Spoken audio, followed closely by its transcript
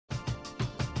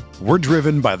We're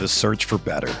driven by the search for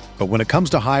better. But when it comes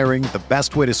to hiring, the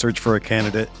best way to search for a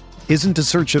candidate isn't to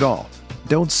search at all.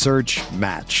 Don't search,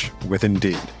 match with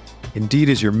Indeed. Indeed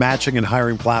is your matching and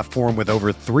hiring platform with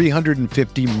over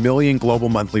 350 million global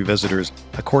monthly visitors,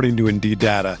 according to Indeed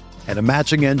data, and a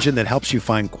matching engine that helps you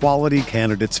find quality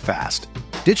candidates fast.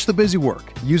 Ditch the busy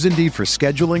work. Use Indeed for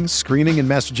scheduling, screening, and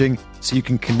messaging so you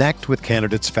can connect with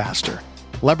candidates faster.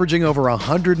 Leveraging over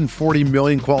 140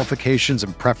 million qualifications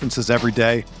and preferences every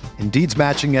day, Indeed's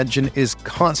matching engine is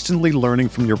constantly learning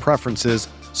from your preferences,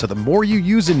 so the more you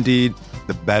use Indeed,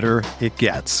 the better it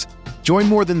gets. Join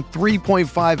more than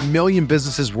 3.5 million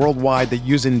businesses worldwide that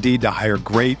use Indeed to hire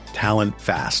great talent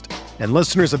fast. And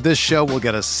listeners of this show will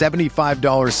get a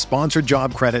 $75 sponsored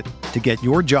job credit to get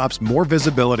your jobs more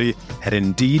visibility at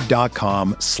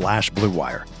Indeed.com/Blue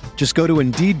Wire. Just go to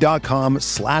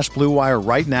Indeed.com/Blue Wire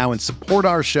right now and support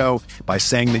our show by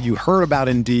saying that you heard about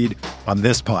Indeed on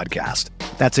this podcast.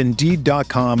 That's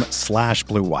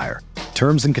Indeed.com/Blue Wire.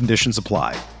 Terms and conditions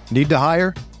apply. Need to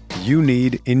hire? You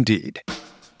need Indeed.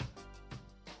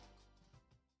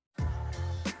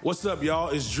 What's up, y'all?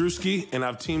 It's Drewski, and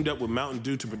I've teamed up with Mountain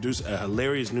Dew to produce a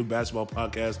hilarious new basketball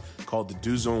podcast called The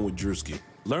Dew Zone with Drewski.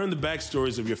 Learn the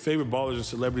backstories of your favorite ballers and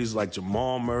celebrities like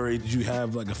Jamal Murray. Did you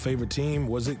have like a favorite team?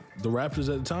 Was it the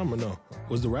Raptors at the time or no?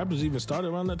 Was the Raptors even started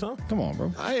around that time? Come on,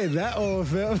 bro. I ain't that old,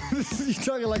 fam. You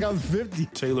talking like I'm 50.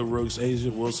 Taylor Rooks, Asia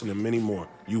Wilson, and many more.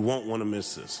 You won't want to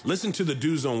miss this. Listen to The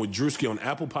Dew Zone with Drewski on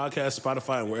Apple Podcasts,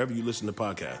 Spotify, and wherever you listen to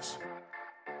podcasts.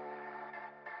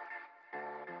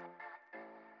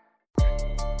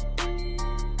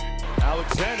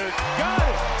 Alexander got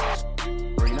it.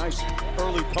 Very nice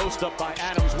early post up by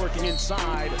Adams working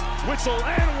inside. Whistle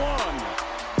and one.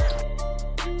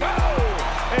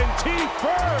 Oh! And T.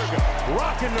 Ferg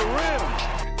rocking the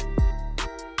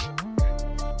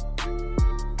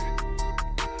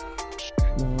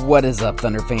rim. What is up,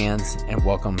 Thunder fans, and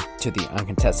welcome to the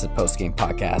Uncontested Postgame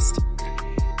Podcast.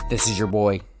 This is your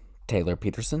boy, Taylor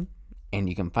Peterson, and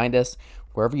you can find us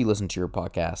wherever you listen to your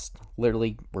podcast.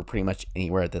 Literally, we're pretty much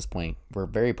anywhere at this point. We're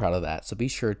very proud of that. So be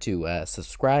sure to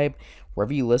subscribe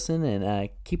wherever you listen and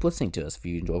keep listening to us if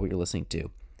you enjoy what you're listening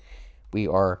to. We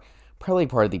are probably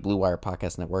part of the Blue Wire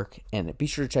Podcast Network, and be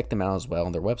sure to check them out as well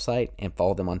on their website and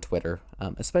follow them on Twitter,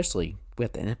 especially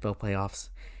with the NFL playoffs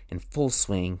in full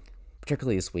swing,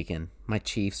 particularly this weekend. My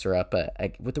Chiefs are up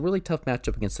with a really tough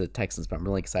matchup against the Texans, but I'm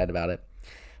really excited about it.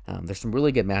 There's some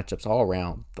really good matchups all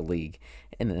around the league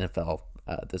in the NFL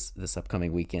this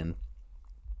upcoming weekend,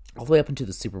 all the way up into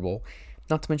the Super Bowl.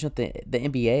 Not to mention that the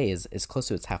NBA is close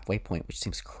to its halfway point, which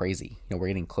seems crazy. We're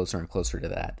getting closer and closer to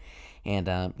that. And,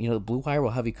 the Blue Wire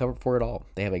will have you covered for it all.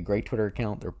 They have a great Twitter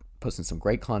account. They're posting some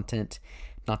great content.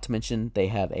 Not to mention they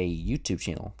have a YouTube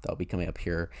channel that'll be coming up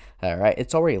here. Right,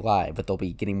 it's already live, but they'll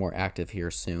be getting more active here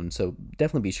soon. So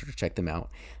definitely be sure to check them out,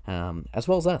 as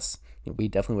well as us. We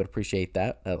definitely would appreciate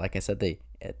that. Like I said, the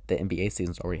NBA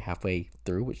season's already halfway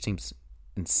through, which seems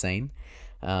insane.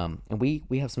 And we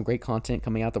have some great content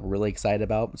coming out that we're really excited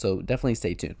about. So definitely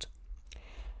stay tuned.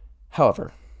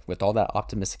 However, with all that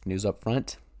optimistic news up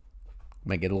front, I'm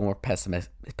going to get a little more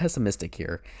pessimistic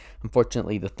here.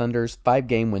 Unfortunately, the Thunder's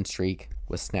 5-game win streak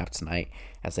was snapped tonight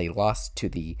as they lost to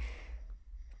the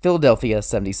Philadelphia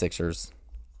 76ers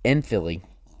in Philly,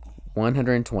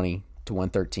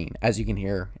 120-113. As you can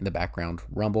hear in the background,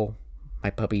 Rumble, my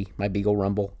puppy, my beagle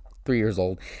Rumble, 3 years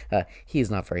old, he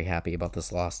is not very happy about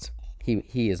this loss.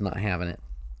 He is not having it.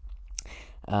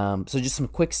 So just some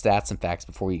quick stats and facts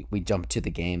before we jump to the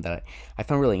game that I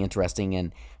found really interesting.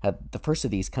 And the first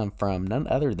of these come from none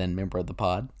other than member of the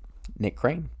pod, Nick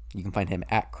Crane. You can find him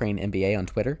at Crane NBA on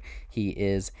Twitter. He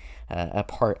is a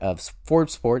part of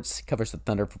Forbes Sports, covers the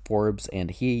Thunder for Forbes,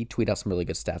 and he tweeted out some really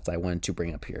good stats I wanted to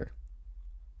bring up here.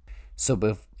 So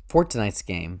before tonight's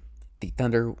game, the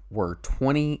Thunder were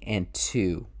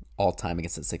 20-2 all-time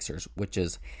against the Sixers, which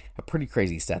is a pretty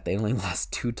crazy stat. They only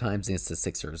lost 2 times against the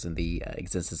Sixers in the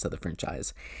existence of the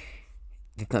franchise.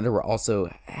 The Thunder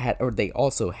also had a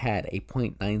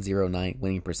 .909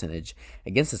 winning percentage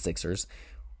against the Sixers,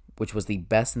 which was the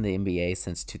best in the NBA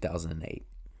since 2008.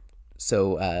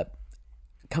 So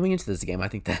coming into this game, I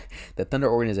think that the Thunder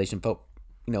organization felt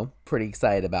pretty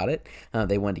excited about it.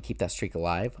 They wanted to keep that streak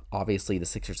alive. Obviously, the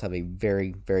Sixers have a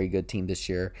very, very good team this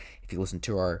year. If you listen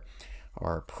to our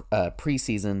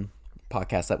preseason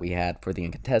podcast that we had for the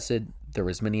Uncontested, there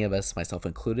was many of us, myself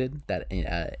included, that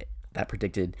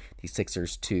predicted the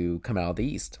Sixers to come out of the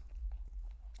East.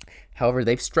 However,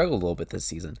 they've struggled a little bit this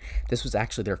season. This was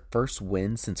actually their first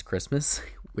win since Christmas,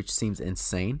 which seems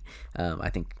insane. I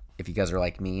think if you guys are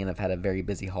like me and have had a very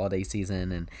busy holiday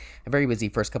season and a very busy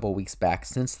first couple of weeks back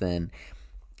since then,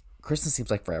 Christmas seems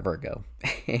like forever ago.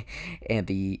 And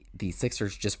the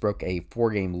Sixers just broke a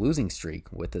 4-game losing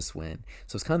streak with this win.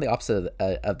 So it's kind of the opposite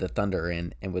of the Thunder,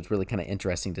 and was really kind of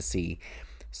interesting to see.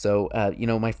 So,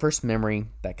 my first memory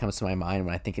that comes to my mind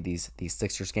when I think of these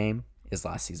Sixers game is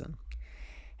last season.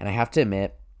 And I have to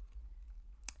admit,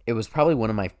 it was probably one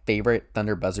of my favorite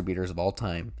Thunder buzzer beaters of all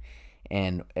time.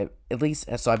 And at least,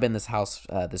 so I've been in this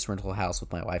rental house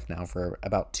with my wife now for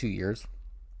about 2 years.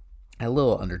 A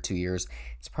little under 2 years.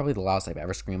 It's probably the loudest I've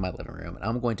ever screamed in my living room. And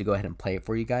I'm going to go ahead and play it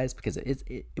for you guys because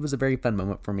it was a very fun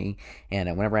moment for me. And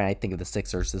whenever I think of the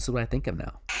Sixers, this is what I think of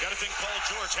now. You got to think Paul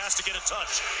George has to get a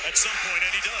touch at some point,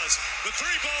 and he does. The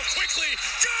 3-ball quickly.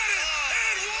 Got it!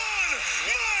 And one!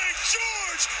 Mike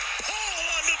George! Paul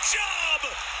on the job!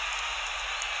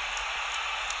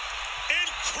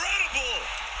 Incredible!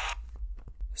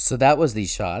 So that was the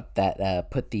shot that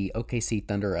put the OKC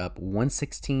Thunder up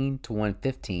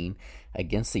 116-115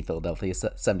 against the Philadelphia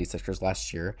 76ers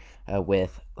last year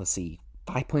with,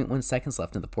 5.1 seconds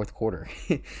left in the fourth quarter,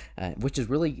 which is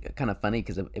really kind of funny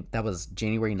because that was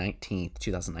January 19th,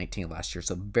 2019 last year.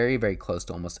 So very, very close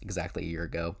to almost exactly a year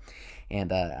ago.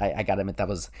 And I got to admit, that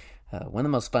was one of the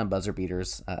most fun buzzer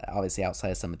beaters, obviously outside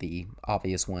of some of the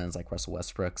obvious ones like Russell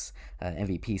Westbrook's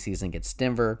MVP season against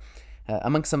Denver.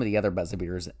 Among some of the other buzzer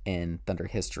beaters in Thunder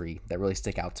history that really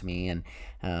stick out to me. And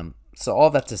so all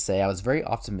that to say, I was very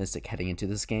optimistic heading into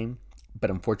this game, but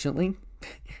unfortunately,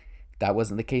 that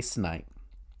wasn't the case tonight.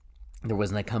 There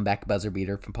wasn't a comeback buzzer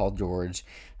beater from Paul George.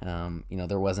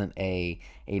 There wasn't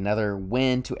another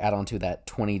win to add on to that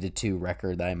 20-2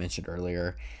 record that I mentioned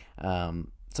earlier.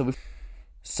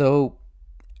 So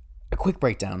a quick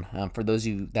breakdown for those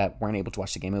of you that weren't able to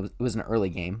watch the game. It was an early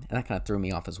game, and that kind of threw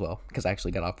me off as well because I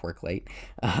actually got off work late,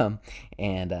 so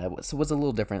it was a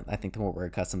little different, I think, than what we're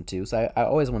accustomed to. So I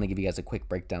always want to give you guys a quick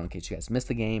breakdown in case you guys missed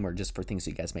the game or just for things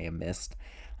you guys may have missed.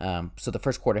 So the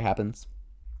first quarter happens.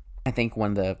 I think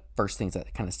one of the first things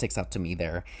that kind of sticks out to me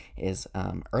there is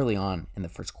early on in the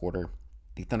first quarter,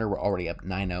 the Thunder were already up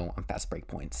 9-0 on fast break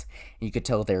points. And you could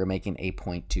tell they were making a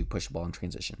point to push the ball in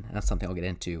transition. And that's something I'll get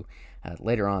into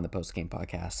later on in the post-game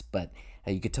podcast. But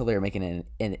you could tell they were making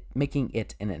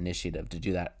it an initiative to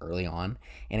do that early on,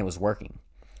 and it was working.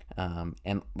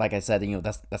 And like I said,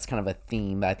 that's kind of a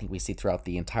theme that I think we see throughout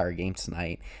the entire game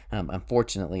tonight.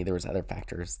 Unfortunately, there was other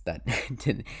factors that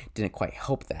didn't quite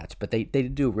help that, but they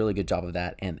did do a really good job of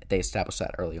that, and they established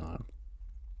that early on.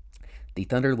 The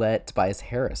Thunder let Tobias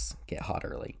Harris get hot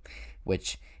early,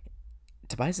 which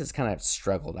Tobias has kind of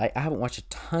struggled. I haven't watched a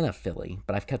ton of Philly,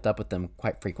 but I've kept up with them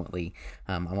quite frequently.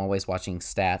 I'm always watching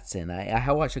stats, and I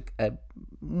have watched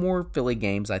more Philly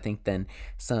games, I think, than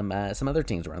some other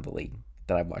teams around the league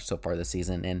that I've watched so far this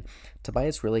season. And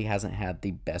Tobias really hasn't had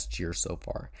the best year so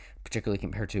far, particularly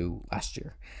compared to last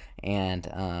year. And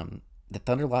the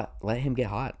Thunder let him get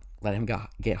hot. Let him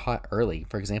get hot early.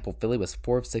 For example, Philly was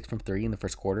 4 of 6 from 3 in the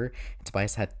first quarter, and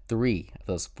Tobias had 3 of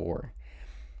those 4.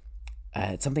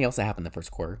 Something else that happened in the first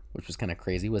quarter, which was kind of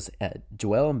crazy, was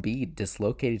Joel Embiid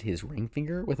dislocated his ring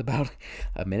finger with about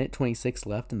a minute 26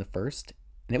 left in the first,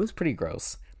 and it was pretty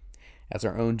gross. As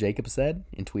our own Jacob said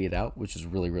and tweeted out, which was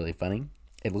really, really funny,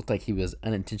 it looked like he was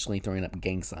unintentionally throwing up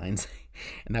gang signs,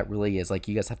 and that really is,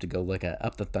 you guys have to go look at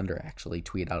Up the Thunder actually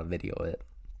tweeted out a video of it.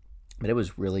 But it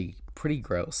was really pretty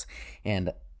gross,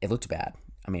 and it looked bad.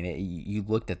 I mean, you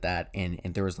looked at that, and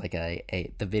there was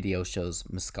the video shows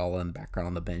Muscala in the background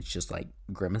on the bench just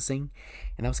grimacing,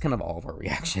 and that was kind of all of our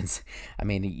reactions. I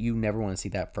mean, you never want to see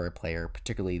that for a player,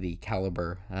 particularly the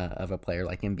caliber of a player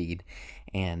like Embiid.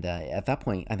 And at that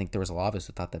point, I think there was a lot of us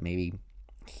who thought that maybe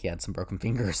he had some broken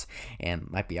fingers and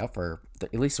might be out for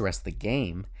at least the rest of the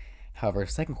game. However,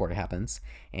 second quarter happens,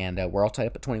 and we're all tied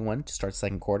up at 21 to start the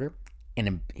second quarter.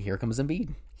 And here comes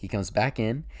Embiid. He comes back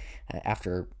in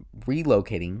after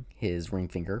relocating his ring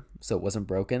finger, so it wasn't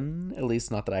broken, at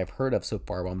least not that I've heard of so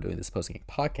far while I'm doing this post-game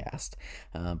podcast.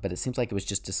 But it seems like it was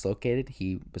just dislocated.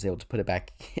 He was able to put it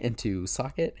back into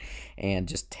socket and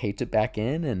just taped it back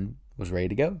in and was ready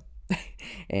to go.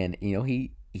 And,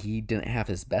 he didn't have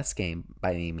his best game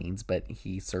by any means, but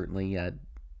he certainly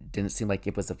didn't seem like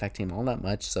it was affecting him all that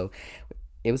much. So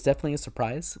it was definitely a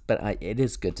surprise, but it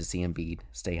is good to see Embiid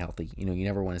stay healthy. You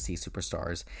never want to see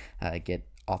superstars get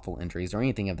awful injuries or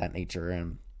anything of that nature.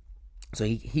 And so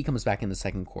he comes back in the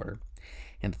second quarter.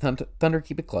 And the Thunder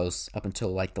keep it close up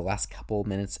until the last couple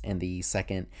minutes in the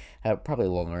second, probably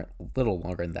a little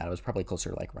longer than that. It was probably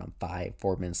closer to around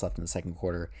 4 minutes left in the second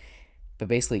quarter. But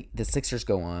basically, the Sixers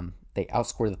go on. They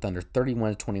outscore the Thunder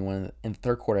 31-21 in the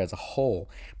third quarter as a whole,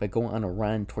 but go on a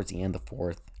run towards the end of the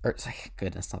fourth. Or,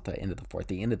 goodness, not the end of the fourth,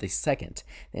 the end of the second,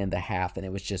 and the half, and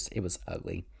it was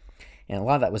ugly. And a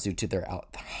lot of that was due to their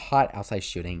hot outside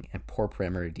shooting and poor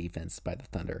perimeter defense by the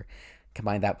Thunder.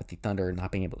 Combine that with the Thunder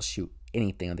not being able to shoot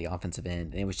anything on the offensive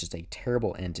end, and it was just a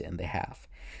terrible end to end the half.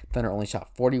 Thunder only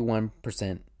shot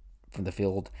 41% from the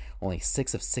field, only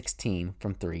 6 of 16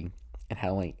 from 3, and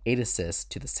had only 8 assists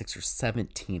to the Sixers'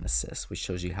 17 assists, which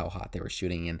shows you how hot they were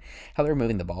shooting and how they were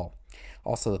moving the ball.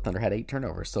 Also, the Thunder had 8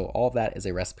 turnovers, so all of that is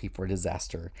a recipe for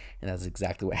disaster, and that's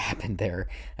exactly what happened there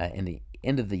in the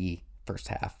end of the first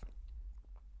half.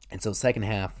 And so second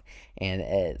half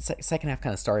kind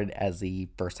of started as the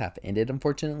first half ended,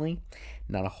 unfortunately.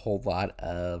 Not a whole lot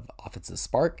of offensive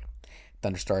spark.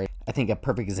 Thunder started. I think a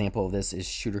perfect example of this is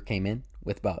Shooter came in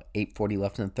with about 8:40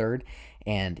 left in the third,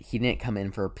 and he didn't come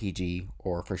in for PG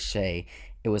or for Shea.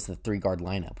 It was the 3-guard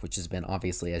lineup, which has been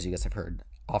obviously, as you guys have heard,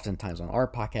 oftentimes on our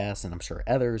podcast, and I'm sure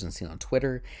others, and seen on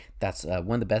Twitter. That's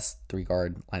one of the best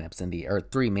 3-guard lineups or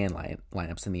 3-man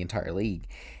lineups in the entire league.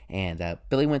 And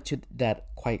Billy went to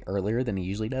that quite earlier than he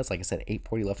usually does. Like I said,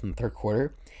 8:40 left in the third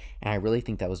quarter. And I really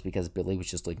think that was because Billy was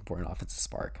just looking for an offensive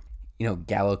spark.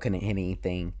 Gallo couldn't hit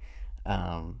anything.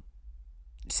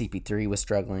 CP3 was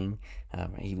struggling.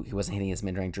 He wasn't hitting his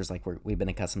mid-rangers like we've been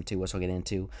accustomed to, which I'll get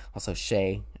into. Also,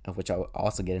 Shea, which I'll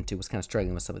also get into, was kind of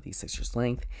struggling with some of these Sixers'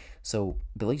 length. So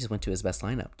Billy just went to his best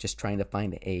lineup, just trying to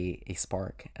find a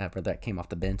spark, whether that came off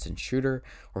the bench and Shooter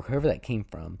or whoever that came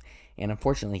from. And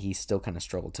unfortunately, he still kind of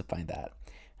struggled to find that.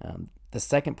 The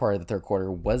second part of the third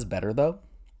quarter was better, though.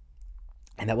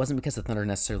 And that wasn't because the Thunder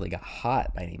necessarily got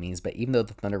hot by any means, but even though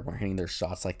the Thunder weren't hitting their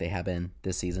shots like they have been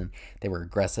this season, they were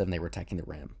aggressive and they were attacking the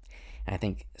rim. And I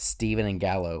think Steven and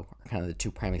Gallo are kind of the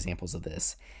two prime examples of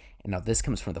this. And now this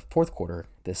comes from the fourth quarter,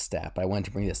 this stat, but I wanted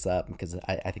to bring this up because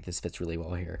I think this fits really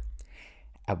well here.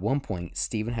 At one point,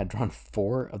 Steven had drawn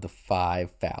 4 of the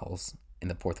 5 fouls in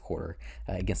the fourth quarter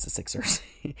against the Sixers.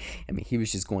 I mean, he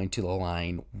was just going to the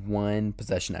line one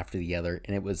possession after the other,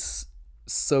 and it was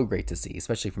so great to see,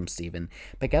 especially from Steven.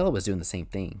 But Gallo was doing the same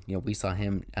thing. We saw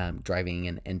him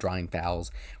driving and drawing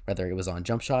fouls, whether it was on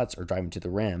jump shots or driving to the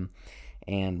rim.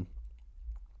 And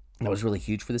that was really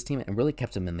huge for this team and really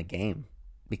kept them in the game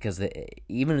because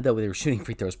even though they were shooting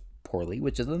free throws poorly,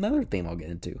 which is another theme I'll get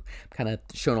into, I'm kind of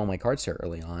showing all my cards here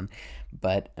early on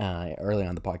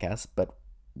the podcast. But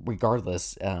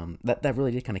regardless, that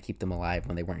really did kind of keep them alive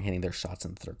when they weren't hitting their shots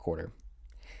in the third quarter.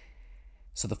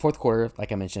 So the fourth quarter,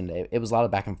 like I mentioned, it was a lot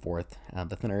of back and forth.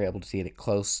 The Thunder were able to get it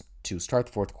close to start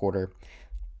the fourth quarter.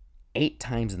 8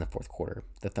 times in the fourth quarter,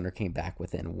 the Thunder came back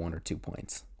within 1 or 2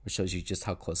 points, which shows you just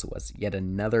how close it was. Yet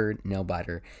another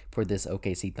nail-biter for this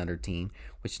OKC Thunder team,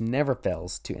 which never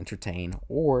fails to entertain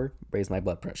or raise my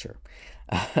blood pressure.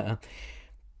 But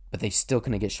they still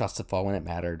couldn't get shots to fall when it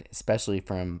mattered, especially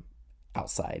from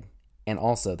outside. And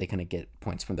also, they couldn't get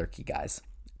points from their key guys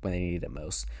when they needed it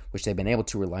most, which they've been able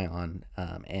to rely on,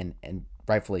 and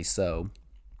rightfully so,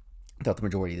 throughout the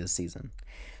majority of the season.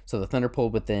 So the Thunder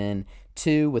pulled within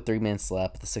 2 with 3 minutes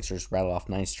left. The Sixers rattled off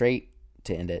 9 straight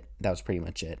to end it. That was pretty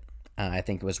much it. I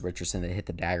think it was Richardson that hit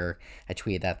the dagger. I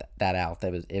tweeted that out.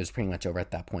 It was pretty much over at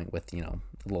that point with, a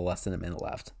little less than a minute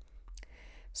left.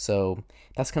 So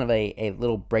that's kind of a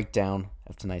little breakdown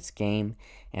of tonight's game,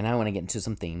 and I want to get into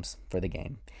some themes for the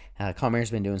game. Calmer's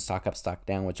been doing stock up, stock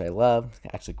down, which I love.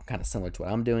 Actually, kind of similar to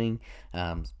what I'm doing.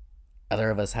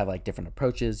 Other of us have different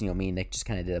approaches. Me and Nick just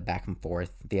kind of did a back and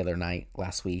forth the other night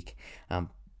last week.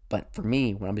 But for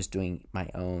me, when I'm just doing my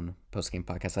own post-game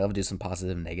podcast, I love to do some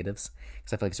positives and negatives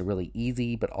because I feel like it's a really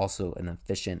easy but also an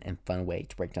efficient and fun way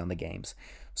to break down the games.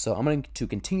 So I'm going to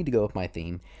continue to go with my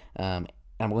theme. I'm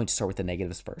going to start with the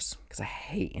negatives first because I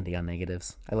hate ending on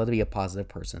negatives. I love to be a positive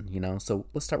person, So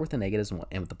let's start with the negatives and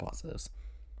end with the positives.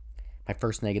 My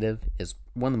first negative is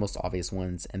one of the most obvious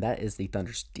ones, and that is the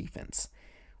Thunder's defense,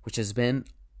 which has been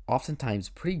oftentimes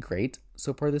pretty great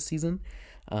so far this season.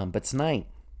 But tonight,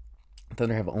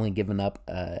 Thunder have only given up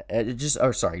just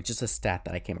a stat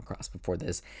that I came across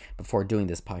before doing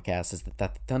this podcast is that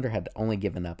the Thunder had only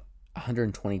given up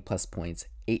 120 plus points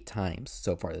 8 times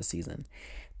so far this season.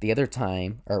 The other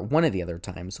time, or one of the other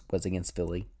times, was against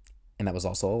Philly, and that was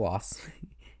also a loss.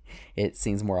 It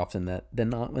seems more often than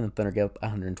not when the Thunder give up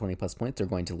 120 plus points, they're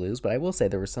going to lose. But I will say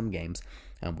there were some games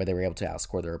where they were able to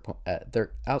outscore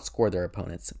their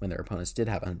opponents when their opponents did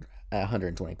have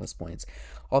 120 plus points.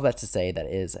 All that to say that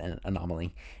is an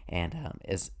anomaly and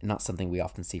is not something we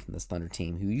often see from this Thunder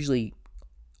team, who usually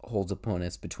holds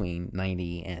opponents between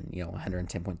 90 and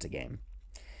 110 points a game.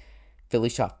 Philly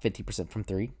shot 50% from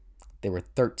 3. They were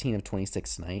 13 of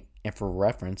 26 tonight. And for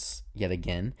reference, yet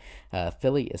again,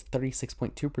 Philly is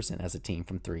 36.2% as a team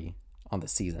from 3 on the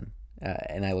season.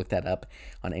 And I looked that up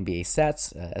on NBA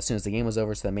Stats as soon as the game was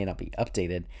over, so that may not be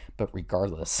updated. But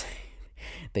regardless,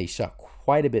 They shot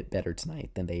quite a bit better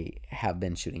tonight than they have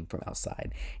been shooting from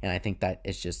outside. And I think that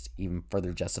is just even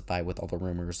further justified with all the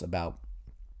rumors about,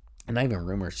 and not even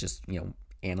rumors, just,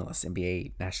 analysts,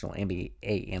 national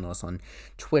NBA analysts on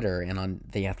Twitter and on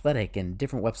The Athletic and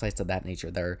different websites of that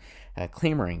nature. They're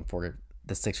clamoring for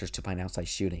the Sixers to find outside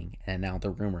shooting. And now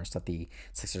the rumors that the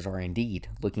Sixers are indeed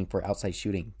looking for outside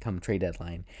shooting come trade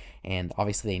deadline. And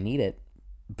obviously they need it,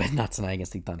 but not tonight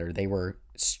against the Thunder. They were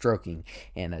stroking,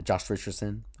 and Josh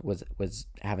Richardson was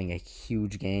having a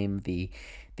huge game.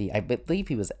 I believe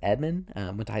he was Edmond,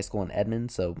 went to high school in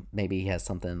Edmond, so maybe he has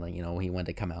something like, he wanted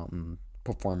to come out and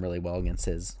perform really well against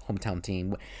his hometown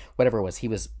team. Whatever it was, he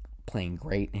was playing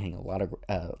great, hitting a lot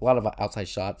of outside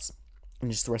shots,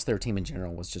 and just the rest of their team in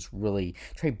general was just really.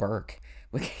 Trey Burke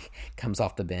comes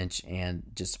off the bench and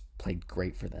just played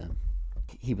great for them.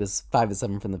 He was 5 of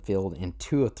 7 from the field and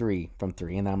 2 of 3 from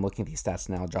 3. And I'm looking at these stats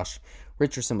now. Josh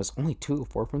Richardson was only 2 of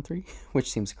 4 from 3, which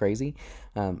seems crazy.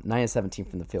 9 of 17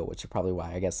 from the field, which is probably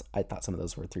why I guess I thought some of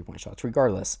those were 3-point shots.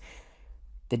 Regardless,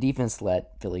 the defense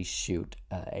let Philly shoot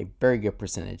a very good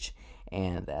percentage,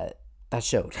 and that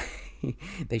showed.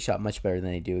 They shot much better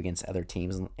than they do against other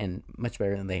teams, and much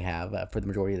better than they have for the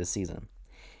majority of the season.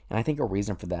 And I think a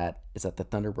reason for that is that the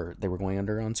Thunder were going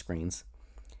under on screens,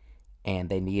 and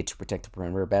they needed to protect the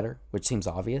perimeter better, which seems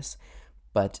obvious,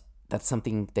 but that's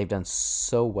something they've done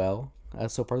so well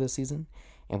so far this season,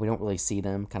 and we don't really see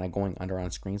them kind of going under on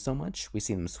screens so much. We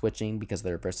see them switching because of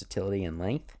their versatility and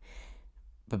length.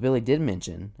 But Billy did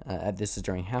mention, this is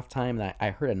during halftime, and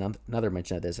I heard another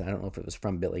mention of this, and I don't know if it was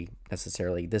from Billy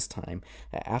necessarily this time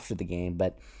after the game,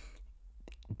 but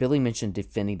Billy mentioned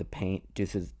defending the paint due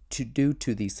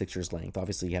to the Sixers' length.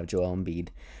 Obviously, you have Joel Embiid,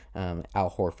 Al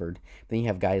Horford. Then you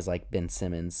have guys like Ben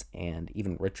Simmons and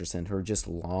even Richardson, who are just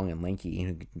long and lanky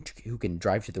and who can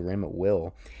drive to the rim at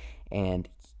will. And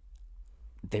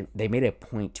they made a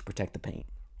point to protect the paint.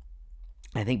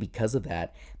 I think because of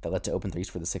that led to open threes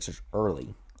for the Sixers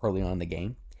early on in the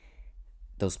game.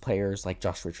 Those players like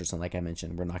Josh Richardson, like I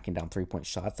mentioned, were knocking down 3-point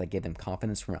shots that gave them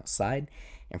confidence from outside.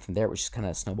 And from there, it was just kind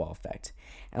of a snowball effect.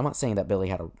 And I'm not saying that Billy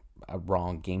had a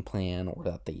wrong game plan or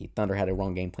that the Thunder had a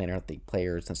wrong game plan or that the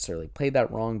players necessarily played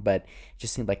that wrong, but it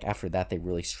just seemed like after that, they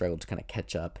really struggled to kind of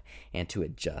catch up and to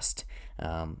adjust.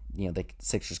 The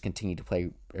Sixers continued to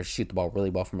play or shoot the ball really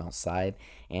well from outside.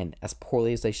 And as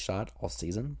poorly as they shot all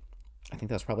season, I think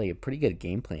that's probably a pretty good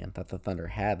game plan that the Thunder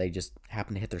had. They just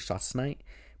happened to hit their shots tonight.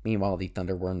 Meanwhile, the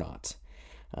Thunder were not.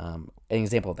 An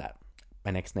example of that, my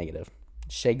next negative,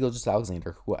 Shai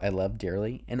Gilgeous-Alexander, who I love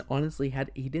dearly, and honestly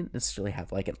he didn't necessarily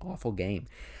have like an awful game.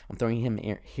 I'm throwing him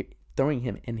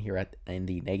in here in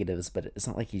the negatives, but it's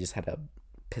not like he just had a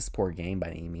piss poor game by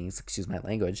any means. Excuse my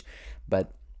language,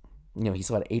 but he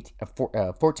still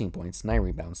had 14 points, 9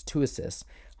 rebounds, 2 assists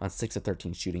on 6 of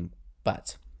 13 shooting,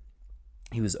 but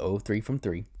he was 0 of 3 from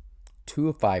 3, 2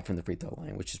 of 5 from the free throw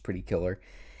line, which is pretty killer.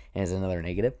 And as another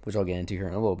negative, which I'll get into here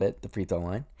in a little bit, the free throw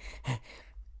line.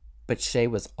 But Shai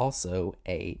was also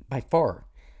by far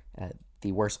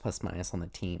the worst plus minus on the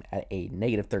team at a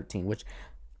negative 13, which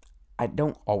I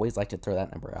don't always like to throw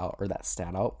that number out or that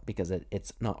stat out because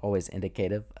it's not always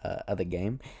indicative of the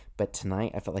game. But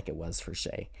tonight I felt like it was for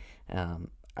Shai.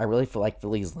 I really feel like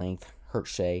Philly's length hurt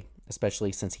Shai,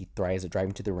 especially since he thrives at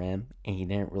driving to the rim, and he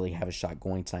didn't really have a shot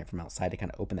going tonight from outside to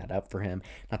kind of open that up for him.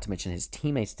 Not to mention his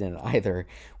teammates didn't either,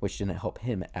 which didn't help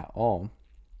him at all.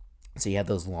 So you have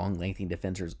those long, lengthy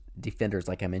defenders,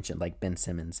 like I mentioned, like Ben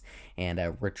Simmons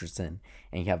and Richardson,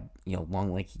 and you have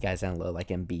long, lanky guys down low like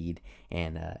Embiid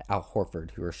and Al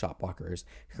Horford, who are shot blockers,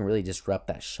 who can really disrupt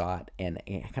that shot and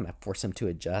kind of force him to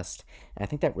adjust. And I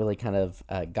think that really kind of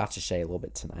got to Shai a little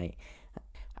bit tonight.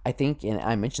 I think, and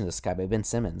I mentioned this guy, but Ben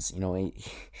Simmons,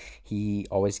 he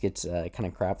always gets kind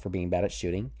of crap for being bad at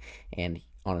shooting, and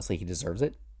honestly, he deserves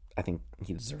it. I think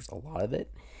he deserves a lot of it,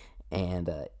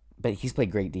 but he's played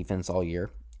great defense all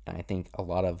year, and I think a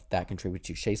lot of that contributed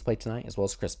to Shai's play tonight, as well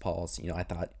as Chris Paul's. I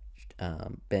thought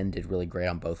Ben did really great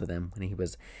on both of them when he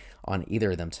was on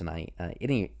either of them tonight.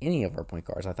 Any of our point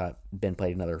guards, I thought Ben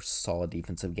played another solid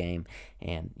defensive game,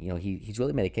 and he's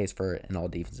really made a case for an all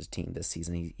defensive team this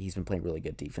season. He's been playing really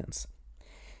good defense.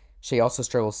 Shai also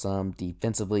struggles some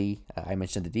defensively. I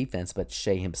mentioned the defense, but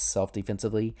Shai himself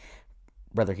defensively,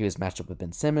 whether he was matched up with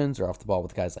Ben Simmons or off the ball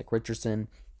with guys like Richardson,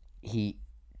 he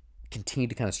continued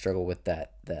to kind of struggle with the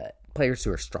players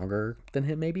who are stronger than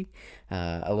him, maybe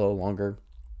a little longer.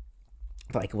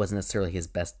 Like it wasn't necessarily his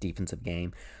best defensive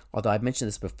game, although I've mentioned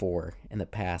this before in the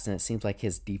past, and it seems like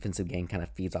his defensive game kind of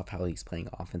feeds off how he's playing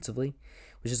offensively,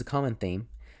 which is a common theme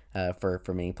for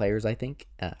many players. I think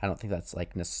I don't think that's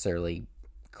like necessarily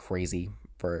crazy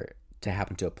to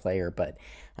happen to a player, but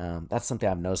that's something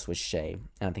I've noticed with Shai.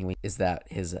 And I think is that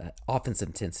his offensive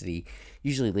intensity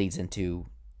usually leads into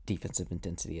defensive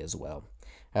intensity as well.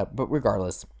 But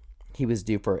regardless, he was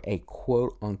due for a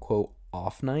quote-unquote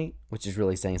off night, which is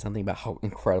really saying something about how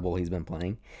incredible he's been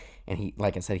playing. And he,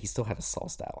 like I said, he still had a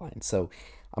solid stat line. So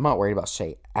I'm not worried about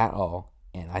Shai at all.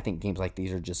 And I think games like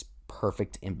these are just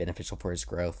perfect and beneficial for his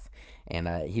growth. And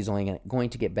he's only going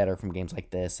to get better from games like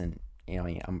this. And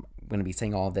I'm going to be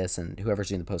saying all of this, and whoever's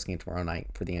doing the post game tomorrow night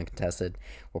for the Uncontested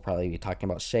will probably be talking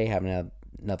about Shai having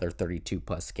another 32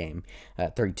 plus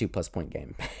point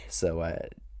game. So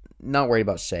not worried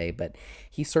about Shai, but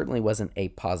he certainly wasn't a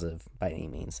positive by any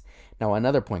means. Now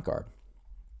another point guard,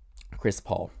 Chris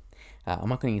Paul. I'm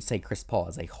not going to say Chris Paul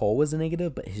as a whole was a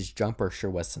negative, but his jumper sure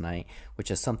was tonight,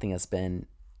 which is something that's been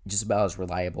just about as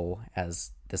reliable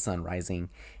as the sun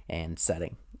rising and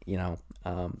setting.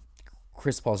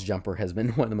 Chris Paul's jumper has been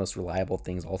one of the most reliable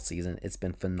things all season. It's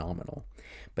been phenomenal.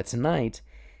 But tonight,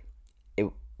 it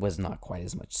was not quite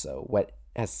as much so. What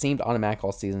has seemed automatic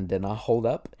all season did not hold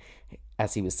up,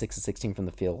 as he was 6 of 16 from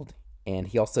the field. And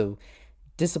he also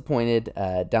disappointed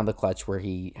down the clutch, where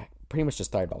he pretty much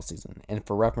just thrived all season. And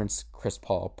for reference, Chris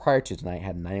Paul, prior to tonight,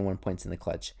 had 91 points in the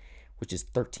clutch, which is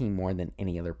 13 more than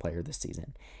any other player this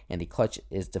season. And the clutch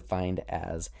is defined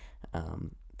as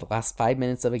the last 5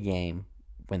 minutes of a game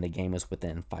when the game is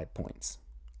within 5 points.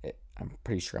 I'm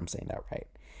pretty sure I'm saying that right.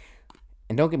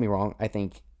 And don't get me wrong, I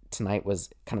think tonight was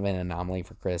kind of an anomaly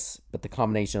for Chris, but the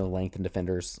combination of length and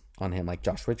defenders on him, like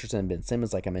Josh Richardson and Ben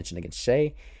Simmons, like I mentioned against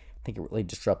Shai, I think it really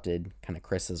disrupted kind of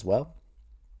Chris as well.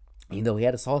 Even though he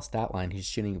had a solid stat line, his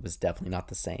shooting was definitely not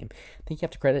the same. I think you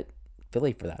have to credit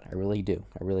Philly for that. I really do.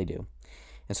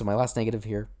 And so my last negative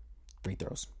here, free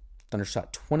throws. Thunder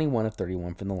shot 21 of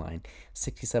 31 from the line,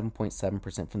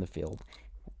 67.7% from the field.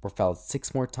 Were fouled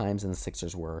 6 more times than the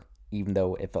Sixers were, even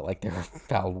though it felt like they were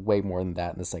fouled way more than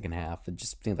that in the second half. It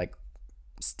just seemed like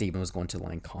Steven was going to the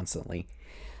line constantly.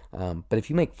 But if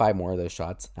you make 5 more of those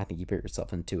shots, I think you put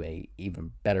yourself into a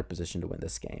even better position to win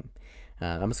this game.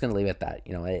 I'm just going to leave it at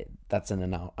that. That's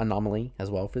an anomaly as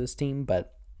well for this team,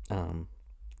 but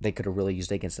they could have really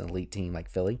used it against an elite team like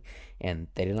Philly, and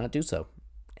they did not do so.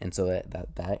 And so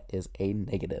that is a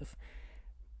negative.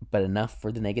 But enough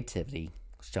for the negativity.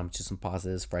 Let's jump to some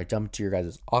positives before I jump to your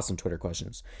guys' awesome Twitter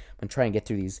questions. I'm going to try and get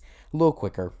through these a little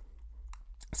quicker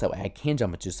so I can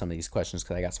jump into some of these questions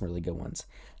because I got some really good ones.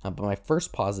 But my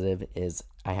first positive is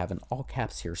I have in all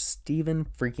caps here, Steven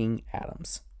freaking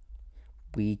Adams.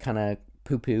 We kind of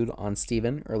poo-pooed on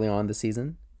Steven early on in the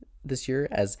season this year,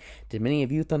 as did many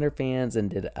of you Thunder fans and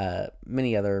did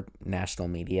many other national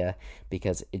media,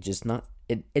 because it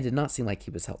did not seem like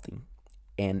he was healthy.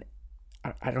 And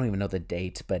I don't even know the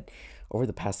date, but over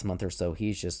the past month or so,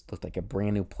 he's just looked like a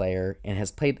brand new player and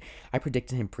has played. I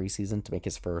predicted him preseason to make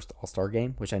his first All-Star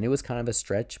game, which I knew was kind of a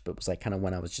stretch, but was like kind of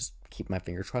one I was just keeping my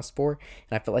fingers crossed for,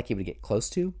 and I felt like he would get close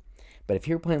to. But if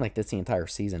he were playing like this the entire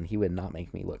season, he would not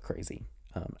make me look crazy.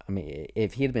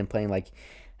 If he had been playing like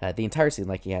the entire season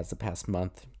like he has the past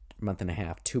month and a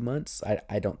half, 2 months,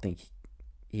 I don't think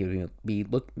he would be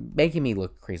making me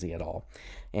look crazy at all.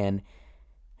 And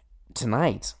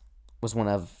tonight was one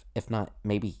of, if not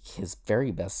maybe his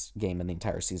very best game in the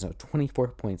entire season. 24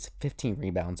 points, 15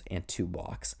 rebounds, and 2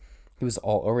 blocks. He was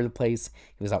all over the place.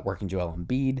 He was outworking Joel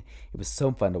Embiid. It was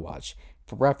so fun to watch.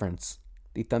 For reference,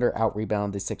 the Thunder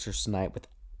out-rebounded the Sixers tonight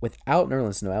without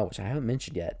Nerlens Noel, which I haven't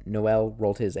mentioned yet. Noel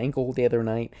rolled his ankle the other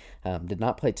night, did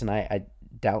not play tonight. I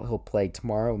doubt he'll play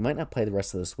tomorrow. He might not play the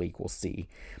rest of this week. We'll see.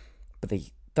 But the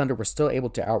Thunder were still able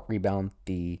to out-rebound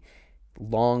the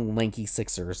long, lanky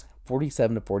Sixers,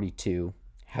 47-42,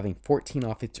 having 14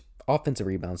 offensive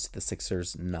rebounds to the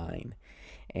Sixers' 9.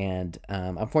 And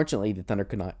unfortunately, the Thunder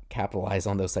could not capitalize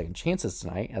on those second chances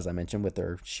tonight, as I mentioned, with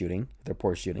their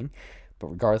poor shooting. But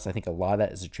regardless, I think a lot of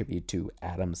that is attributed to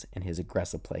Adams and his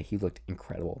aggressive play. He looked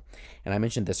incredible. And I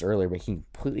mentioned this earlier, but he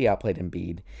completely outplayed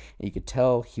Embiid. And you could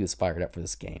tell he was fired up for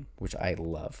this game, which I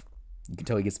love. You can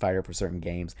tell he gets fired up for certain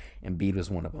games. Embiid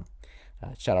was one of them.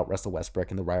 Shout out Russell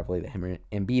Westbrook and the rivalry that him and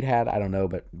Embiid had. I don't know,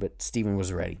 but Steven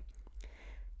was ready.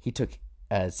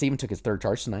 Steven took his third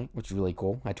charge tonight, which is really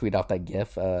cool. I tweeted out that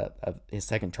gif of his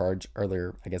second charge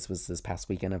earlier, I guess it was this past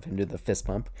weekend, of him doing the fist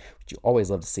pump, which you always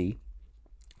love to see.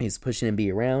 He's pushing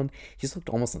Embiid around. He just looked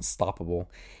almost unstoppable.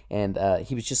 And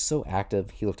he was just so active.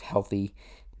 He looked healthy,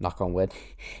 knock on wood.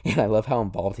 And I love how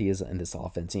involved he is in this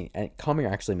offense. And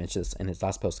Kamier actually mentioned this in his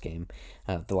last post-game,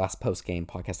 the last post-game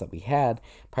podcast that we had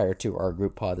prior to our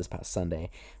group pod this past Sunday.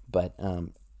 But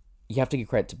you have to give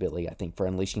credit to Billy, I think, for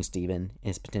unleashing Steven and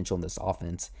his potential in this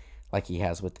offense like he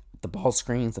has with the ball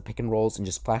screens, the pick and rolls, and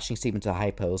just flashing Steven to the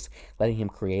high post, letting him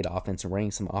create offense and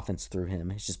running some offense through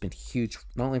him has just been huge,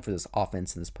 not only for this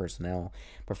offense and this personnel,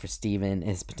 but for Steven and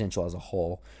his potential as a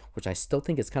whole, which I still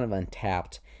think is kind of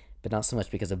untapped, but not so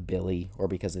much because of Billy or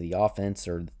because of the offense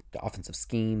or the offensive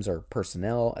schemes or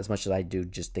personnel, as much as I do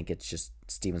just think it's just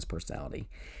Steven's personality.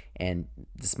 And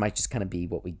this might just kind of be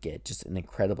what we get, just an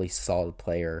incredibly solid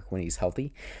player when he's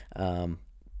healthy.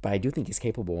 But I do think he's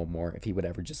capable of more if he would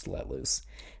ever just let loose.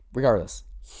 Regardless,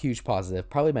 huge positive,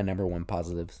 probably my number one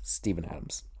positive, Steven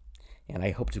Adams. And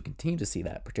I hope to continue to see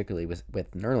that, particularly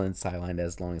with Nerlens sidelined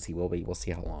as long as he will be. We'll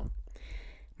see how long.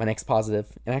 My next positive,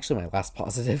 and actually my last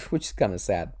positive, which is kind of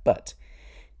sad, but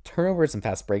turnovers and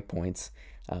fast break points.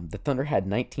 The Thunder had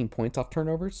 19 points off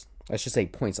turnovers. I should say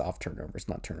points off turnovers,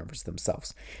 not turnovers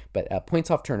themselves. But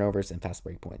points off turnovers and fast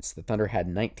break points. The Thunder had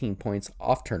 19 points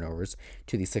off turnovers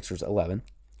to the Sixers 11.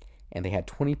 And they had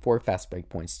 24 fast break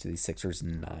points to the Sixers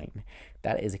 9.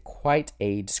 That is quite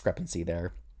a discrepancy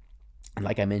there. And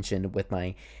like I mentioned with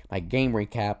my game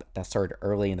recap, that started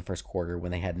early in the first quarter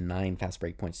when they had 9 fast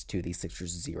break points to the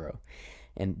Sixers 0.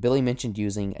 And Billy mentioned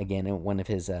using, again, in one of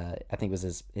his, I think it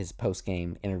was his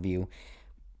post-game interview,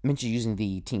 mentioned using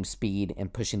the team speed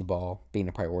and pushing the ball being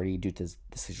a priority due to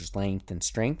the Sixers' length and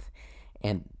strength.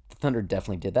 And the Thunder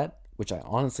definitely did that, which I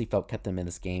honestly felt kept them in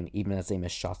this game, even as they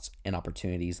missed shots and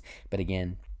opportunities. But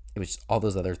again, it was all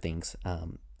those other things.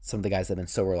 Some of the guys that have been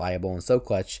so reliable and so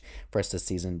clutch for us this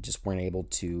season just weren't able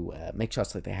to make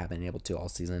shots like they have been able to all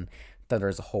season. Thunder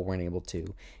as a whole weren't able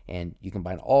to. And you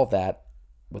combine all of that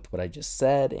with what I just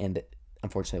said, and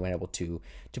unfortunately weren't able to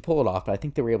pull it off. But I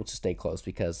think they were able to stay close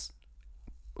because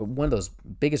one of those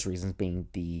biggest reasons being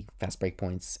the fast break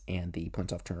points and the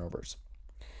points off turnovers.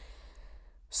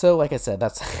 So, like I said,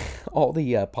 that's all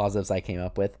the positives I came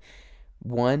up with.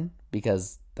 One,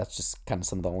 because that's just kind of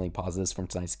some of the only positives from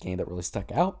tonight's game that really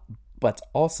stuck out. But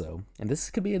also, and this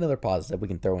could be another positive we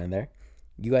can throw in there,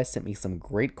 you guys sent me some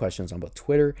great questions on both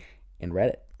Twitter and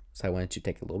Reddit. So I wanted to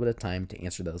take a little bit of time to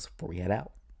answer those before we head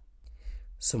out.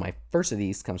 So my first of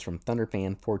these comes from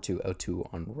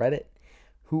ThunderFan4202 on Reddit.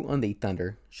 Who on the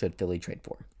Thunder should Philly trade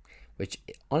for? Which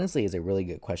honestly is a really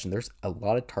good question. There's a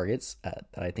lot of targets that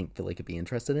I think Philly could be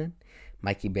interested in.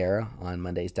 Mikey Berra on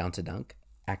Monday's Down to Dunk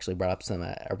actually brought up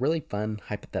a really fun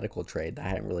hypothetical trade that I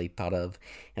hadn't really thought of,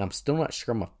 and I'm still not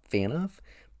sure I'm a fan of,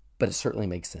 but it certainly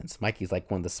makes sense. Mikey's like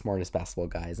one of the smartest basketball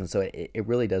guys, and so it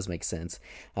really does make sense.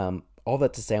 All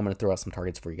that to say, I'm going to throw out some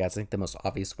targets for you guys. I think the most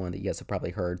obvious one that you guys have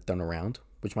probably heard thrown around,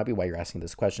 which might be why you're asking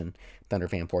this question,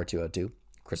 ThunderFan4202,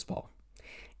 Chris Paul.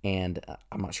 And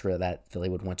I'm not sure that Philly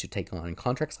would want to take on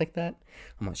contracts like that.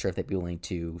 I'm not sure if they'd be willing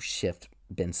to shift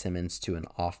Ben Simmons to an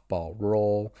off-ball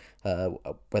role,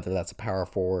 whether that's a power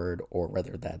forward or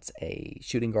whether that's a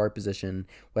shooting guard position,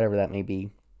 whatever that may be.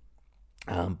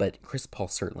 But Chris Paul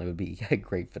certainly would be a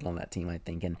great fit on that team, I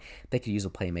think. And they could use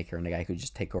a playmaker and a guy who could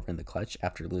just take over in the clutch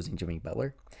after losing Jimmy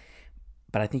Butler.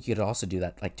 But I think you could also do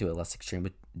that, like to a less extreme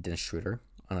with Dennis Schroeder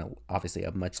on obviously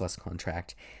a much less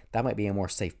contract. That might be a more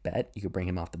safe bet. You could bring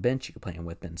him off the bench. You could play him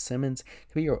with Ben Simmons.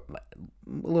 It could be a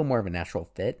little more of a natural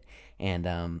fit and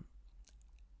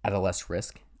at a less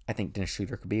risk. I think Dennis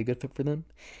Schroeder could be a good fit for them.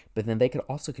 But then they could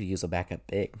use a backup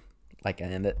big.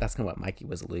 And that's kind of what Mikey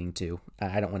was alluding to.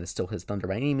 I don't want to steal his thunder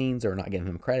by any means or not give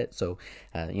him credit. So,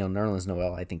 Nerlens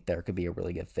Noel, I think there could be a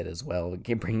really good fit as well.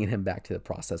 Bringing him back to the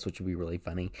process, which would be really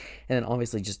funny. And then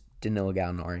obviously just Danilo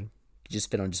Gallinari. Just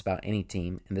fit on just about any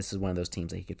team, and this is one of those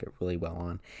teams that he could fit really well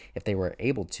on. If they were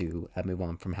able to move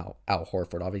on from Al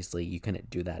Horford, obviously you couldn't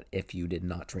do that if you did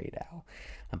not trade Al.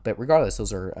 But regardless,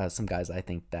 those are some guys I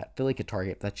think that Philly could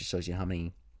target. That just shows you how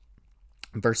many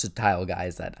versatile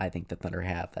guys that I think the Thunder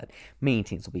have that many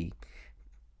teams will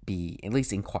be at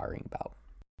least inquiring about.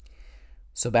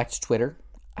 So back to Twitter.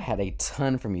 I had a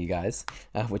ton from you guys,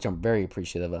 which I'm very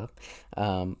appreciative of.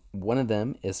 One of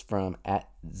them is from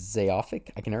 @Zayofic.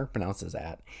 I can never pronounce his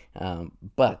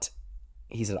but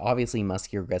he said, obviously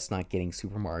Muskie regrets not getting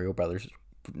Super Mario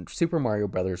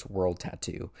Brothers World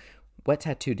Tattoo. What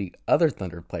tattoo do other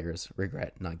Thunder players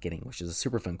regret not getting? Which is a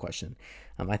super fun question.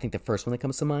 I think the first one that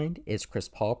comes to mind is Chris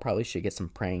Paul probably should get some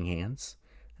praying hands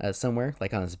somewhere,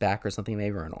 like on his back or something,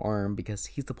 maybe, or an arm, because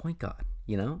he's the point guard,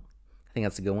 I think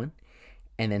that's a good one.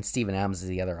 And then Steven Adams is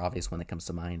the other obvious one that comes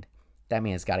to mind. That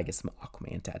man has got to get some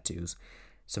Aquaman tattoos,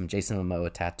 some Jason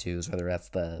Momoa tattoos, whether that's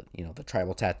the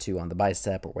tribal tattoo on the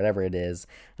bicep or whatever it is.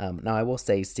 Now, I will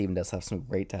say Steven does have some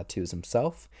great tattoos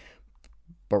himself,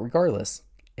 but regardless,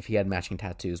 if he had matching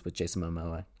tattoos with Jason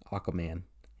Momoa, Aquaman,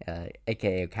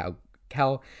 aka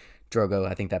Khal Drogo,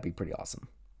 I think that'd be pretty awesome.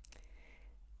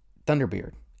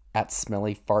 Thunderbeard at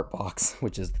Smelly Fartbox,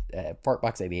 which is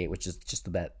Fartbox88, which is just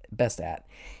the best at.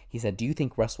 He said, "Do you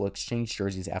think Russ will exchange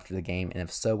jerseys after the game, and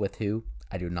if so, with who?"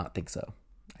 I do not think so.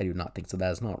 I do not think so.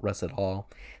 That is not Russ at all.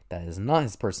 That is not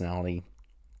his personality.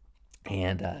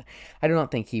 And I do not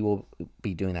think he will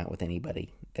be doing that with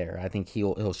anybody there. I think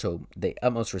he'll show the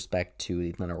utmost respect to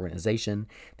the Thunder organization.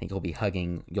 I think he'll be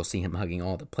hugging. You'll see him hugging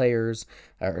all the players,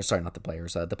 or sorry, not the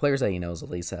players. The players that he knows,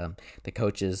 at least the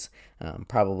coaches,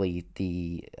 probably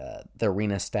the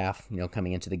arena staff.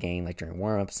 Coming into the game like during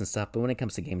warmups and stuff. But when it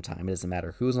comes to game time, it doesn't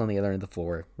matter who's on the other end of the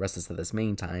floor. Russ has said this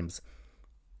many times.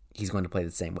 He's going to play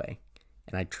the same way,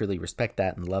 and I truly respect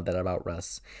that and love that about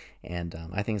Russ. And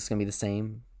I think it's going to be the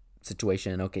same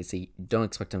situation in OKC. Don't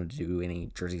expect him to do any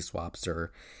jersey swaps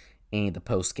or any of the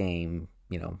post game,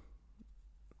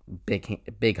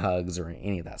 big hugs or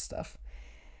any of that stuff.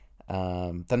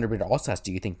 Thunderbird also asked,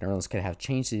 do you think Nerlens could have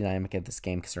changed the dynamic of this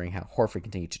game considering how Horford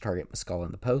continued to target Muscala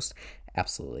in the post?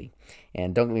 Absolutely.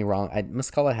 And don't get me wrong,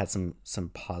 Muscala had some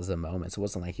positive moments. It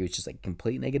wasn't like he was just like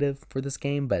complete negative for this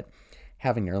game, but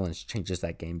having Nerlens changes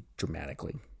that game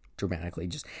dramatically.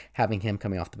 Just having him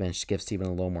coming off the bench gives Steven a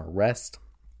little more rest.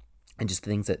 And just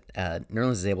the things that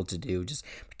Nerlens is able to do, just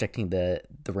protecting the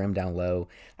rim down low,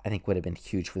 I think would have been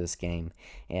huge for this game.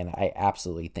 And I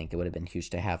absolutely think it would have been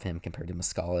huge to have him compared to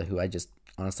Muscala, who this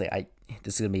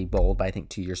is going to be bold, but I think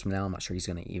 2 years from now, I'm not sure he's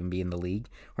going to even be in the league.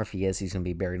 Or if he is, he's going to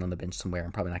be buried on the bench somewhere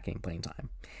and probably not getting playing time,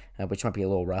 which might be a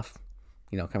little rough,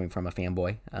 coming from a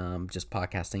fanboy, just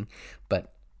podcasting.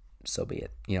 But so be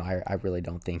it. I really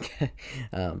don't think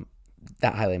that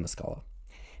highly of Muscala.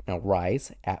 Now,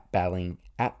 Rise at Batlin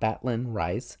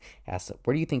Rise asks,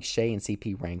 where do you think Shea and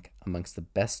CP rank amongst the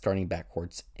best starting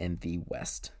backcourts in the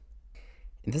West?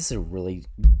 And this is a really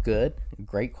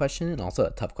great question, and also a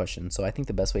tough question. So I think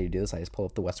the best way to do this, I just pull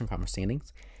up the Western Conference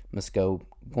standings. I'm just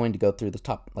going to go through the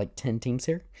top 10 teams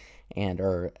here,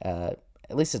 or at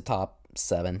least the top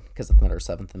 7, because the Thunder are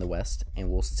 7th in the West,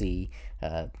 and we'll see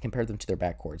compare them to their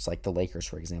backcourts, like the Lakers,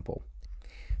 for example.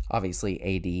 Obviously,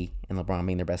 AD and LeBron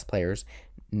being their best players,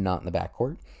 not in the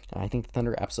backcourt. I think the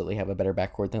Thunder absolutely have a better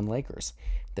backcourt than the Lakers.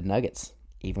 The Nuggets,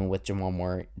 even with Jamal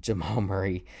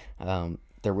Murray,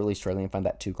 they're really struggling to find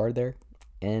that 2 guard there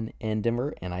in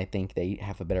Denver, and I think they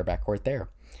have a better backcourt there.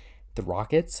 The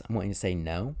Rockets, I'm going to say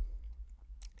no,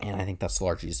 and I think that's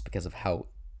largely just because of how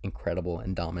incredible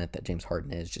and dominant that James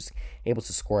Harden is, just able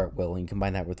to score at will. And you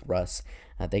combine that with Russ,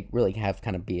 they really have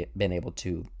kind of been able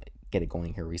to get it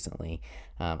going here recently.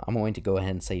 I'm going to go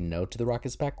ahead and say no to the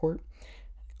Rockets backcourt.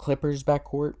 Clippers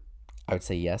backcourt, I would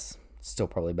say yes. Still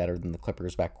probably better than the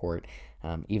Clippers backcourt,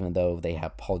 even though they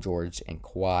have Paul George and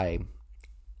Kawhi.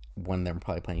 One of them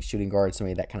probably playing shooting guard, so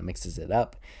maybe that kind of mixes it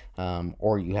up.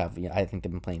 Or you have, I think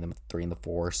they've been playing them with 3 and the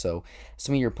 4. So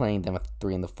assuming you're playing them with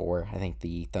 3 and the 4, I think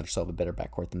the Thunder still have a better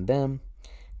backcourt than them.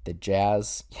 The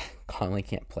Jazz, Conley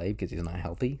can't play because he's not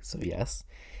healthy, so yes.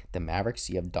 The Mavericks,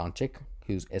 you have Doncic,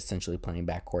 who's essentially playing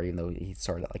backcourt, even though he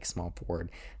started at small forward.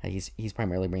 He's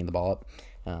primarily bringing the ball up.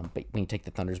 But when you take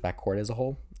the Thunder's backcourt as a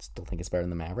whole, I still think it's better than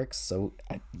the Mavericks. So,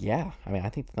 I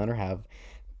think the Thunder have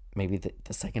maybe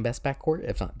the second best backcourt,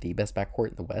 if not the best backcourt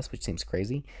in the West, which seems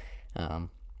crazy.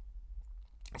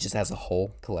 Just as a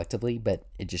whole, collectively, but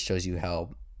it just shows you how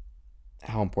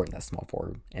important that small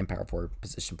forward and power forward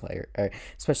position player,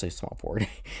 especially small forward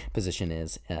position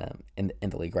is in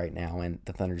the league right now, and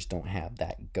the Thunder just don't have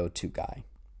that go-to guy.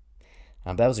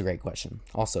 That was a great question.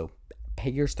 Also,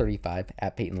 Pagers35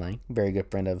 at Peyton Lang, very good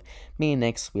friend of me and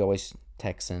Nick's. We always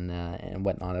text and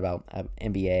whatnot about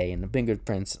NBA, and have been good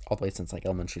friends all the way since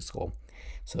elementary school.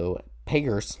 So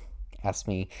Pagers asked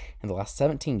me, in the last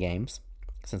 17 games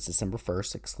since December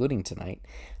 1st, excluding tonight,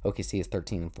 OKC is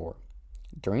 13-4.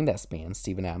 During that span,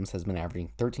 Steven Adams has been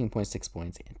averaging 13.6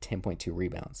 points and 10.2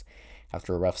 rebounds.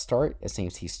 After a rough start, it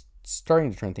seems he's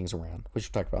starting to turn things around, which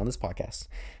we've talked about on this podcast.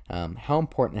 How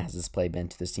important has this play been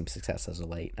to this team's success as of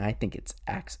late? And I think it's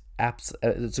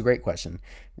a great question.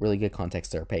 Really good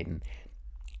context there, Peyton.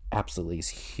 Absolutely is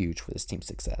huge for this team's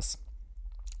success.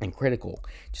 And critical,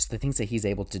 just the things that he's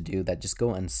able to do that just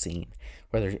go unseen,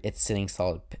 whether it's setting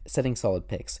solid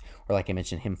picks, or like I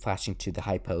mentioned, him flashing to the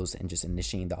high post and just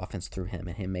initiating the offense through him,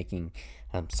 and him making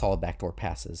solid backdoor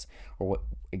passes, or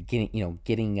giving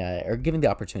the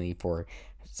opportunity for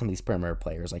some of these perimeter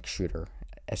players like Schroeder,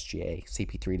 SGA,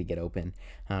 CP3 to get open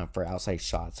for outside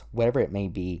shots, whatever it may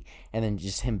be, and then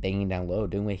just him banging down low,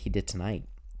 doing what he did tonight,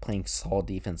 playing solid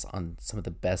defense on some of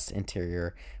the best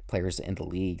interior players in the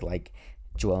league, like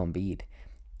Joel Embiid.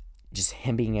 Just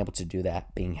him being able to do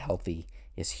that, being healthy,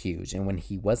 is huge. And when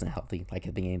he wasn't healthy, like at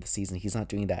the beginning of the season, he's not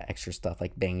doing that extra stuff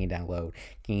like banging down low,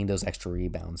 getting those extra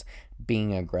rebounds,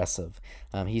 being aggressive.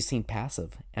 He seemed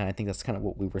passive, and I think that's kind of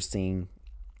what we were seeing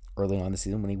early on in the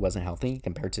season when he wasn't healthy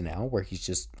compared to now, where he's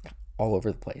just all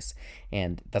over the place.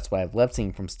 And that's what I've loved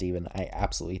seeing from Steven. I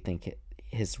absolutely think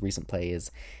his recent play is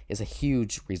a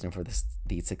huge reason for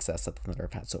the success that the Thunder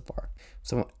have had so far.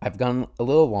 So I've gone a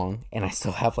little long, and I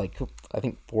still have I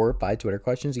think 4 or 5 Twitter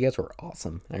questions. You guys were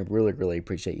awesome. I really, really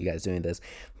appreciate you guys doing this.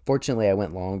 Fortunately, I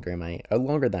went longer than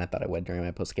I thought I would during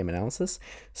my post-game analysis.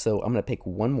 So I'm going to pick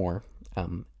one more.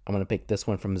 I'm going to pick this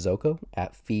one from Zoko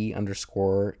at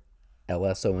 @Fee_LSON.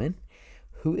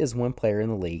 Who is one player in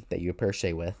the league that you pair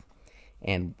Shai with?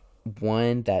 And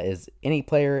one that is any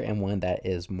player, and one that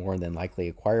is more than likely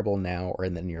acquirable now or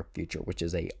in the near future, which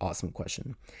is a awesome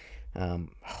question.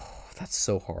 That's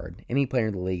so hard. Any player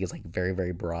in the league is very,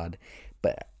 very broad,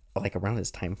 but around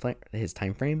his time frame,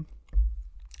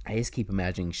 I just keep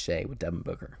imagining Shai with Devin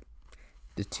Booker,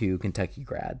 the 2 Kentucky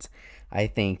grads. I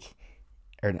think,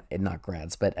 or not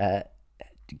grads, but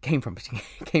came from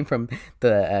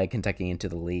the Kentucky into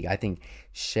the league. I think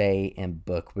Shai and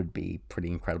Book would be pretty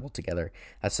incredible together.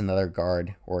 That's another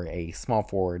guard or a small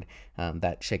forward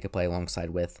that Shai could play alongside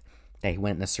with, that he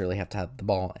wouldn't necessarily have to have the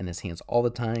ball in his hands all the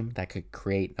time, that could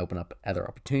create and open up other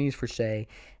opportunities for Shai,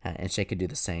 and Shai could do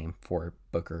the same for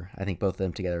Booker. I think both of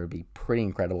them together would be pretty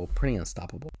incredible, pretty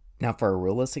unstoppable. Now for a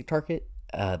realistic target,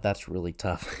 that's really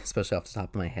tough, especially off the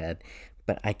top of my head.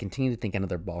 But I continue to think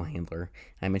another ball handler.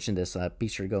 I mentioned this. Be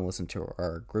sure to go and listen to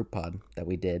our group pod that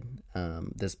we did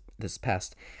this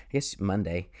past, I guess,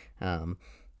 Monday. By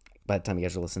the time you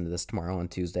guys are listening to this tomorrow on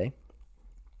Tuesday.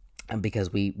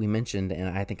 Because we mentioned, and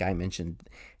I think I mentioned,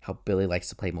 how Billy likes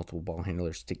to play multiple ball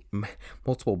handlers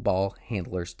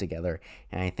together.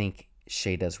 And I think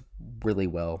Shai does really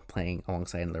well playing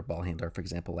alongside another ball handler, for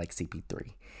example, like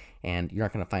CP3. And you're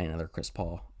not going to find another Chris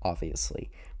Paul, obviously.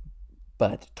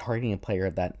 But targeting a player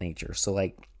of that nature. So,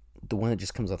 the one that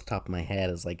just comes off the top of my head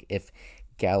is, if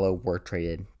Gallo were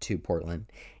traded to Portland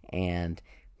and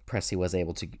Presti was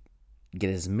able to get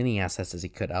as many assets as he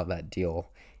could out of that deal,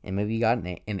 and maybe you got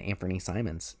an Anthony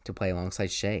Simons to play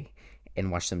alongside Shai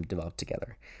and watch them develop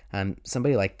together.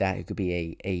 Somebody like that who could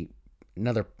be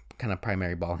another kind of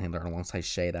primary ball handler alongside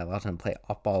Shai that allowed him to play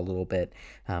off ball a little bit,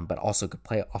 but also could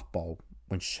play off ball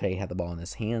when Shai had the ball in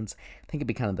his hands. I think it'd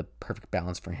be kind of the perfect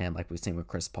balance for him, like we've seen with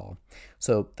Chris Paul.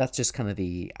 So that's just kind of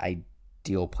the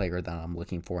ideal player that I'm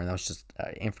looking for, and that was just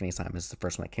Anthony Simons, the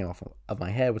first one that came off of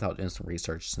my head without doing some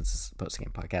research since this is a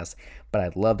post-game podcast. But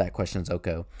I love that question,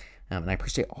 Zoko, and I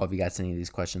appreciate all of you guys sending these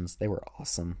questions. They were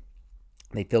awesome.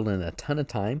 They filled in a ton of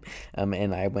time,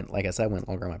 and I went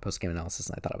longer on my post-game analysis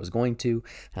than I thought I was going to.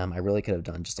 I really could have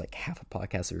done just half a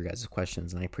podcast of your guys'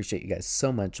 questions, and I appreciate you guys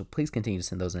so much. So please continue to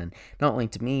send those in, not only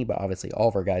to me, but obviously all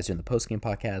of our guys doing the post-game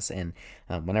podcast, and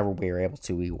whenever we are able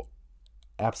to, we will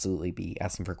absolutely be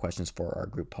asking for questions for our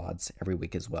group pods every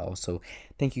week as well. So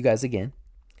thank you guys again,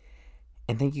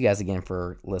 and thank you guys again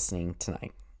for listening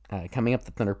tonight. Coming up,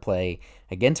 the Thunder play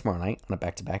again tomorrow night on a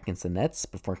back-to-back against the Nets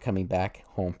before coming back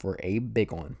home for a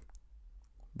big one.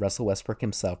 Russell Westbrook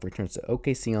himself returns to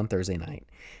OKC on Thursday night.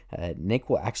 Nick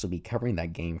will actually be covering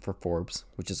that game for Forbes,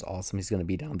 which is awesome. He's going to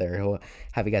be down there. He'll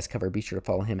have you guys covered. Be sure to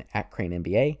follow him at Crane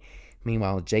NBA.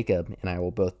 Meanwhile, Jacob and I will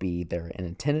both be there in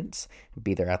attendance,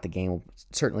 be there at the game. We'll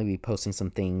certainly be posting some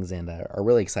things, and are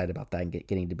really excited about that and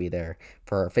getting to be there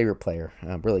for our favorite player.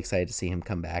 I'm really excited to see him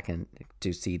come back and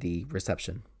to see the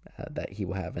reception that he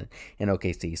will have in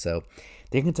OKC. So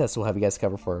the Uncontested will have you guys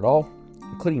covered for it all,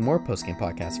 including more post-game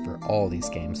podcasts for all these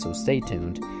games. So stay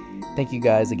tuned. Thank you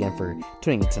guys again for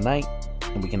tuning in tonight,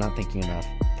 and we cannot thank you enough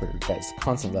for your guys'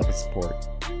 constant love and support.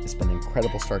 It's been an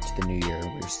incredible start to the new year.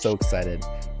 We're so excited,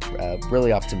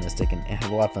 really optimistic, and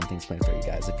have a lot of fun things planned for you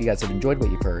guys. If you guys have enjoyed what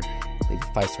you've heard, leave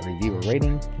a 5-star review or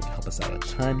rating. It can help us out a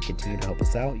ton. Continue to help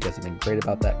us out. You guys have been great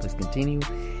about that. Please continue.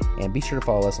 And be sure to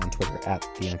follow us on Twitter at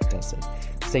The Uncontested.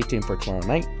 Stay tuned for tomorrow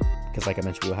night, because like I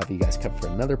mentioned, we'll have you guys covered for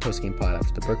another post-game pod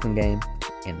after the Brooklyn game.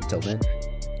 And until then,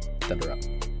 Thunder up.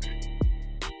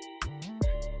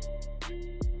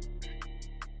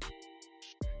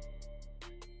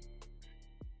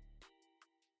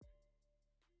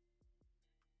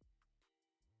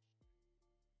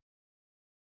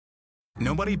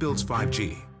 Nobody builds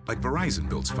 5G like Verizon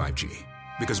builds 5G,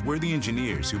 because we're the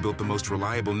engineers who built the most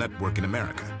reliable network in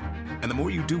America. And the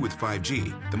more you do with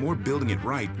 5G, the more building it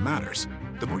right matters.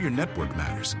 The more your network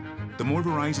matters. The more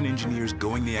Verizon engineers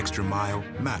going the extra mile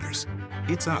matters.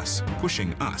 It's us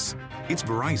pushing us. It's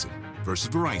Verizon versus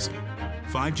Verizon.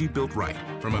 5G built right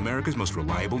from America's most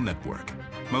reliable network.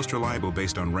 Most reliable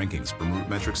based on rankings from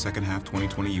RootMetrics second half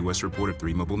 2020 U.S. report of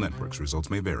 3 mobile networks. Results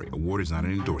may vary. Award is not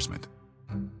an endorsement.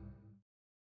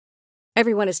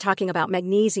 Everyone is talking about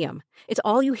magnesium. It's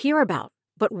all you hear about.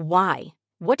 But why?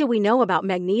 What do we know about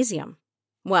magnesium?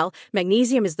 Well,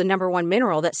 magnesium is the number one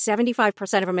mineral that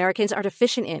 75% of Americans are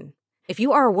deficient in. If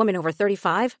you are a woman over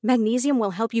 35, magnesium will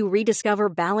help you rediscover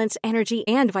balance, energy,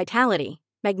 and vitality.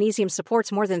 Magnesium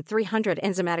supports more than 300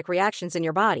 enzymatic reactions in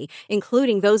your body,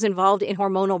 including those involved in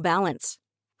hormonal balance.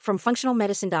 From functional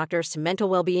medicine doctors to mental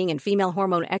well-being and female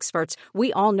hormone experts,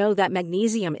 we all know that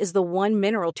magnesium is the one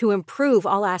mineral to improve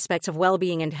all aspects of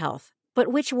well-being and health. But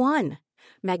which one?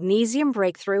 Magnesium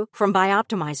Breakthrough from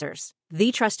Bioptimizers,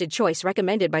 the trusted choice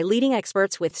recommended by leading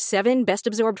experts with 7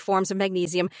 best-absorbed forms of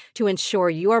magnesium to ensure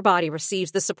your body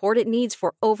receives the support it needs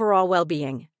for overall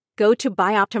well-being. Go to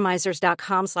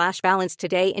bioptimizers.com/balance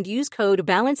today and use code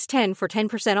BALANCE10 for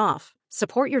 10% off.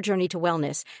 Support your journey to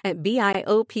wellness at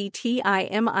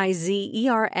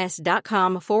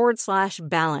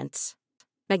bioptimizers.com/balance.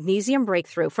 Magnesium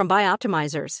Breakthrough from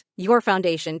Bioptimizers, your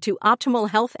foundation to optimal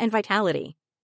health and vitality.